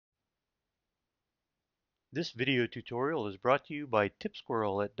This video tutorial is brought to you by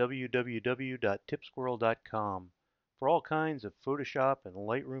TipSquirrel at www.tipsquirrel.com. For all kinds of Photoshop and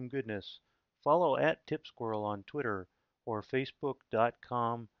Lightroom goodness, follow at TipSquirrel on Twitter or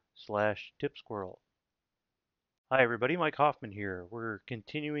facebook.com/tipsquirrel. Hi everybody, Mike Hoffman here. We're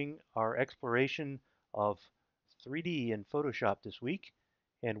continuing our exploration of 3D in Photoshop this week,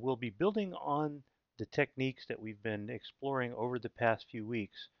 and we'll be building on the techniques that we've been exploring over the past few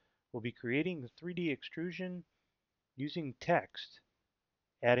weeks. We'll be creating the 3D extrusion using text,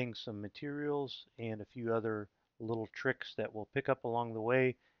 adding some materials and a few other little tricks that we'll pick up along the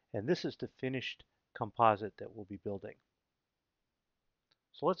way, and this is the finished composite that we'll be building.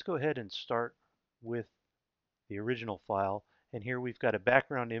 So let's go ahead and start with the original file, and here we've got a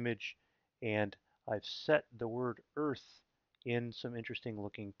background image, and I've set the word Earth in some interesting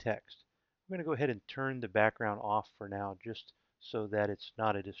looking text. I'm going to go ahead and turn the background off for now, just so that it's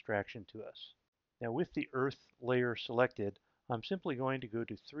not a distraction to us. Now with the Earth layer selected, I'm simply going to go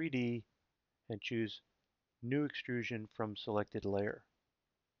to 3D and choose New Extrusion from Selected Layer.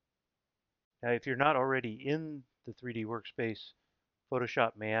 Now if you're not already in the 3D workspace,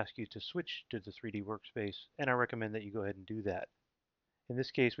 Photoshop may ask you to switch to the 3D workspace, and I recommend that you go ahead and do that. In this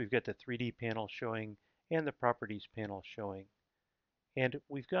case, we've got the 3D panel showing and the Properties panel showing. And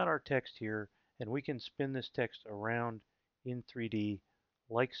we've got our text here, and we can spin this text around in 3D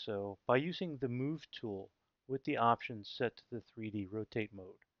like so by using the Move tool with the options set to the 3D rotate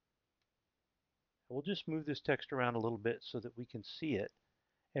mode. We'll just move this text around a little bit so that we can see it.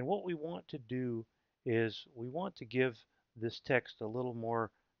 And what we want to do is we want to give this text a little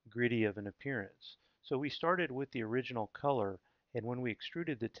more gritty of an appearance. So we started with the original color, and when we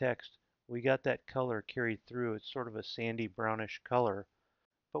extruded the text, we got that color carried through. It's sort of a sandy brownish color,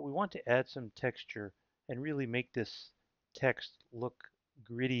 but we want to add some texture and really make this text look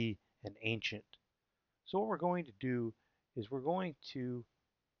gritty and ancient. So what we're going to do is we're going to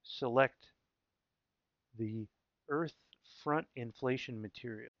select the Earth front inflation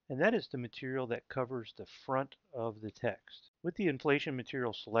material, and that is the material that covers the front of the text. With the inflation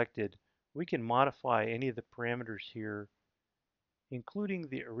material selected, we can modify any of the parameters here, including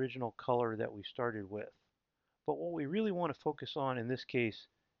the original color that we started with. But what we really want to focus on in this case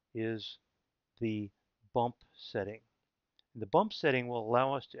is the bump setting. The bump setting will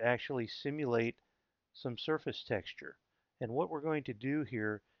allow us to actually simulate some surface texture. And what we're going to do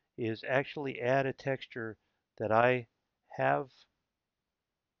here is actually add a texture that I have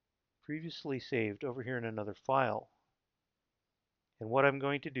previously saved over here in another file. And what I'm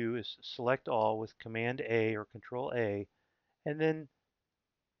going to do is select all with Command A or Control A, and then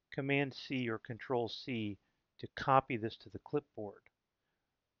Command C or Control C to copy this to the clipboard.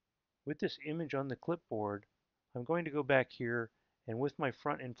 With this image on the clipboard, I'm going to go back here, and with my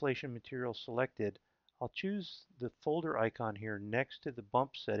front inflation material selected, I'll choose the folder icon here next to the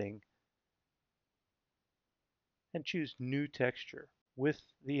bump setting and choose New Texture. With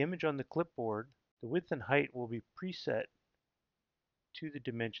the image on the clipboard, the width and height will be preset to the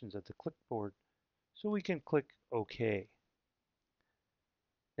dimensions of the clipboard, so we can click OK.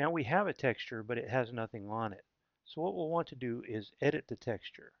 Now we have a texture, but it has nothing on it. So what we'll want to do is edit the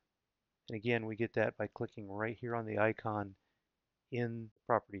texture. And again, we get that by clicking right here on the icon in the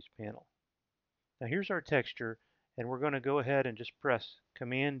Properties panel. Now here's our texture, and we're going to go ahead and just press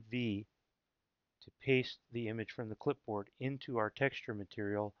Command V to paste the image from the clipboard into our texture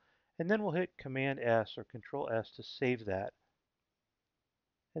material, and then we'll hit Command S or Control S to save that.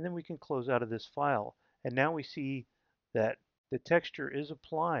 And then we can close out of this file. And now we see that the texture is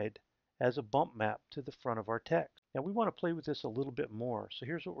applied as a bump map to the front of our text. Now we want to play with this a little bit more, so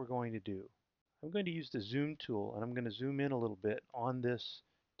here's what we're going to do. I'm going to use the zoom tool, and I'm going to zoom in a little bit on this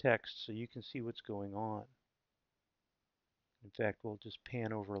text so you can see what's going on. In fact, we'll just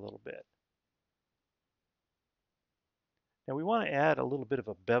pan over a little bit. Now we want to add a little bit of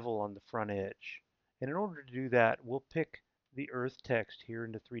a bevel on the front edge. And in order to do that, we'll pick the Earth text here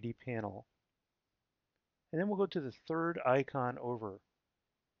in the 3D panel. And then we'll go to the third icon over,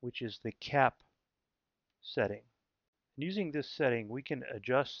 which is the cap setting. And using this setting, we can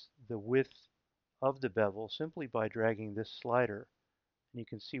adjust the width of the bevel simply by dragging this slider. And you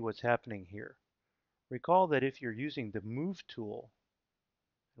can see what's happening here. Recall that if you're using the Move tool,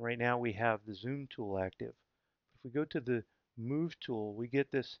 right now we have the Zoom tool active. If we go to the Move tool, we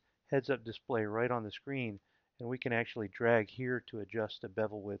get this heads-up display right on the screen, and we can actually drag here to adjust the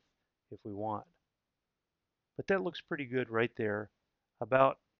bevel width if we want. But that looks pretty good right there,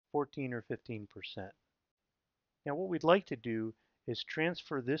 about 14 or 15%. Now what we'd like to do is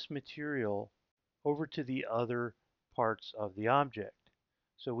transfer this material over to the other parts of the object.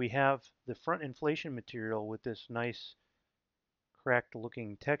 So we have the front inflation material with this nice cracked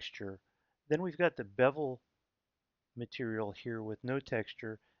looking texture. Then we've got the bevel material here with no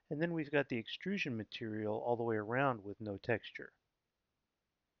texture. And then we've got the extrusion material all the way around with no texture.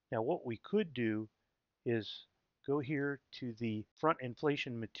 Now what we could do is go here to the front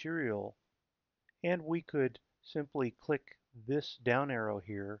inflation material, and we could simply click this down arrow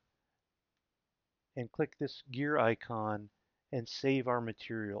here and click this gear icon and save our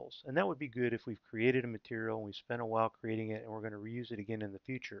materials. And that would be good if we've created a material and we spent a while creating it and we're going to reuse it again in the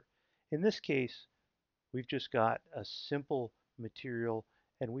future. In this case, we've just got a simple material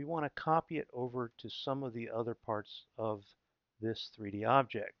and we want to copy it over to some of the other parts of this 3D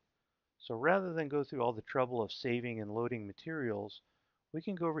object. So rather than go through all the trouble of saving and loading materials, we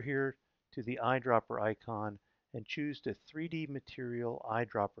can go over here to the eyedropper icon and choose the 3D material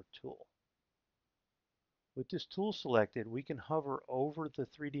eyedropper tool. With this tool selected, we can hover over the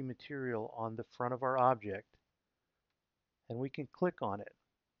 3D material on the front of our object, and we can click on it,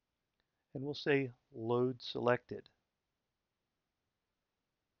 and we'll say Load Selected.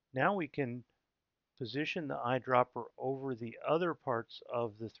 Now we can position the eyedropper over the other parts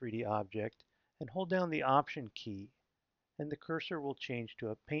of the 3D object and hold down the Option key, and the cursor will change to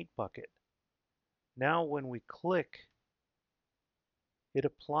a paint bucket. Now when we click, it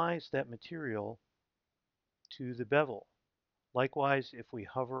applies that material to the bevel. Likewise, if we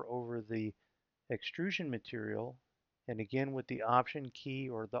hover over the extrusion material, and again with the Option key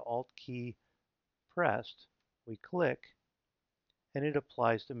or the Alt key pressed, we click, and it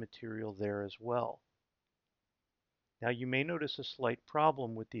applies the material there as well. Now you may notice a slight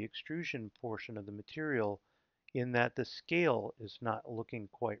problem with the extrusion portion of the material in that the scale is not looking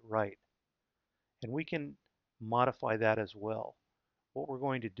quite right. And we can modify that as well. What we're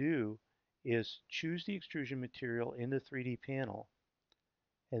going to do is choose the extrusion material in the 3D panel,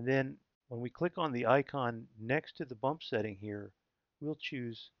 and then when we click on the icon next to the bump setting here, we'll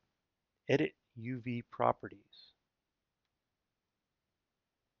choose Edit UV Properties.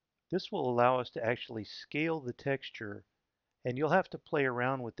 This will allow us to actually scale the texture, and you'll have to play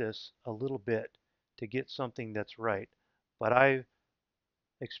around with this a little bit to get something that's right. But I've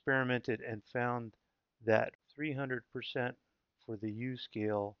experimented and found that 300% for the U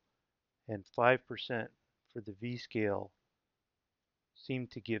scale and 5% for the V scale seem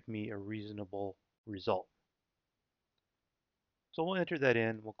to give me a reasonable result. So we'll enter that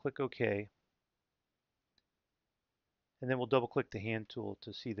in, we'll click OK, and then we'll double click the hand tool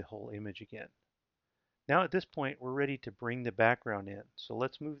to see the whole image again. Now at this point we're ready to bring the background in. So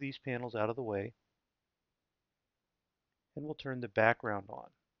let's move these panels out of the way, and we'll turn the background on.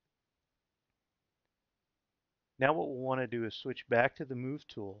 Now what we'll want to do is switch back to the Move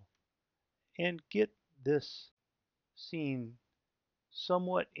tool and get this scene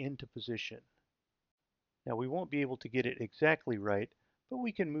somewhat into position. Now we won't be able to get it exactly right, but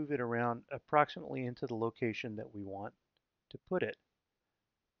we can move it around approximately into the location that we want to put it.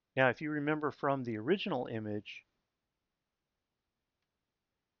 Now if you remember from the original image,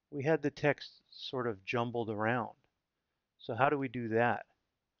 we had the text sort of jumbled around. So how do we do that?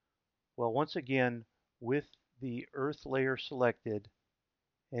 Well, once again, with the earth layer selected,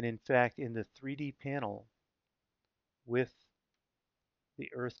 and in fact in the 3D panel with the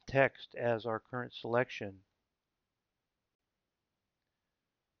earth text as our current selection,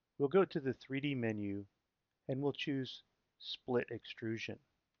 we'll go to the 3D menu and we'll choose Split Extrusion.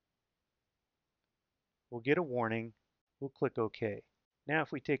 We'll get a warning. We'll click OK. Now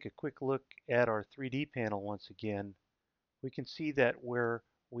if we take a quick look at our 3D panel once again, we can see that where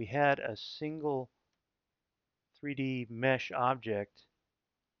we had a single 3D mesh object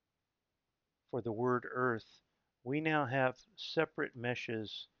for the word Earth, we now have separate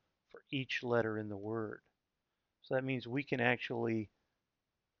meshes for each letter in the word. So that means we can actually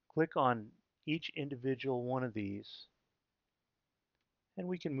click on each individual one of these, and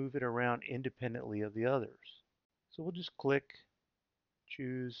we can move it around independently of the others. So we'll just click,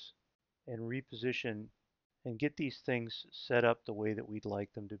 choose, and reposition and get these things set up the way that we'd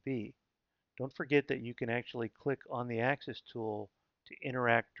like them to be. Don't forget that you can actually click on the axis tool to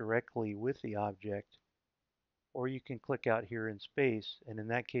interact directly with the object, or you can click out here in space, and in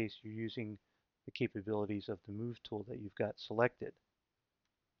that case you're using the capabilities of the move tool that you've got selected.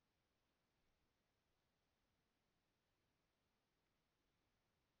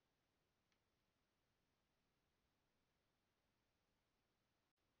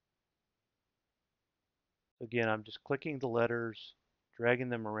 Again, I'm just clicking the letters, dragging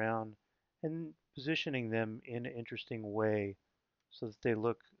them around, and positioning them in an interesting way so that they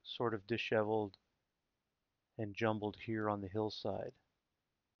look sort of disheveled and jumbled here on the hillside.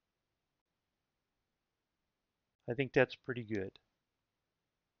 I think that's pretty good.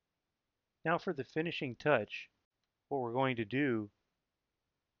 Now for the finishing touch, what we're going to do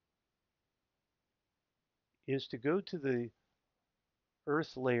is to go to the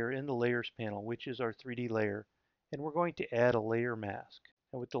earth layer in the layers panel, which is our 3D layer, and we're going to add a layer mask.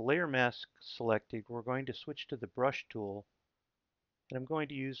 And with the layer mask selected, we're going to switch to the brush tool, and I'm going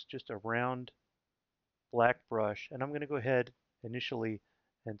to use just a round black brush, and I'm going to go ahead initially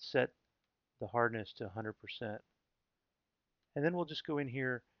and set the hardness to 100%. And then we'll just go in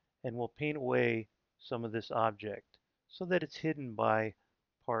here and we'll paint away some of this object so that it's hidden by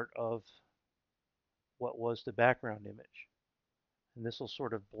part of what was the background image. And this will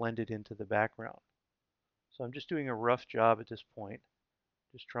sort of blend it into the background. So I'm just doing a rough job at this point,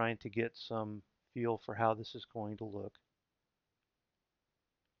 just trying to get some feel for how this is going to look.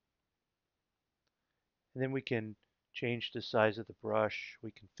 And then we can change the size of the brush,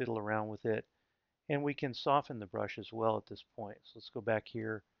 we can fiddle around with it, and we can soften the brush as well at this point. So let's go back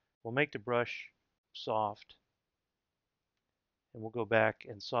here. We'll make the brush soft, and we'll go back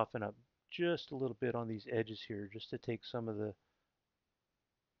and soften up just a little bit on these edges here, just to take some of the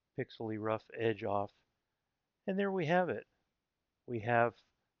pixely rough edge off. And there we have it. We have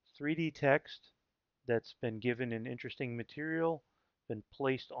 3D text that's been given an interesting material, been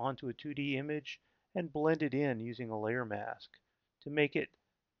placed onto a 2D image, and blended in using a layer mask to make it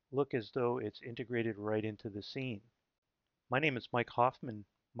look as though it's integrated right into the scene. My name is Mike Hoffman.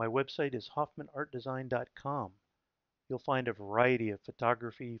 My website is hoffmanartdesign.com. You'll find a variety of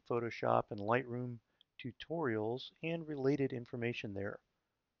photography, Photoshop, and Lightroom tutorials and related information there.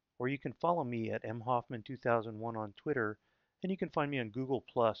 Or you can follow me at mhoffman2001 on Twitter, and you can find me on Google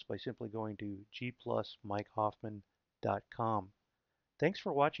Plus by simply going to gplusmikehoffman.com. Thanks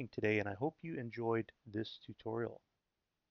for watching today, and I hope you enjoyed this tutorial.